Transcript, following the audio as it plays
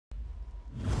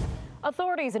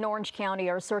Authorities in Orange County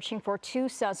are searching for two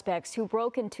suspects who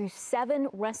broke into 7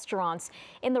 restaurants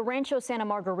in the Rancho Santa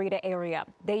Margarita area.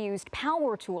 They used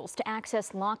power tools to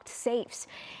access locked safes.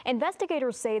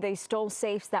 Investigators say they stole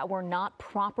safes that were not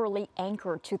properly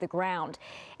anchored to the ground.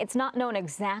 It's not known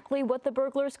exactly what the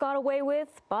burglars got away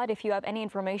with, but if you have any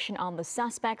information on the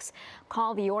suspects,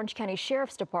 call the Orange County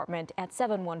Sheriff's Department at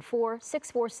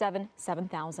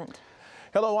 714-647-7000.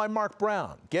 Hello, I'm Mark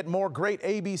Brown. Get more great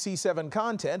ABC7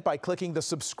 content by clicking the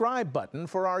subscribe button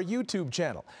for our YouTube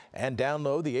channel and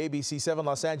download the ABC7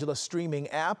 Los Angeles streaming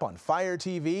app on Fire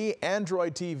TV,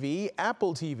 Android TV,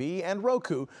 Apple TV, and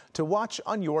Roku to watch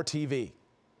on your TV.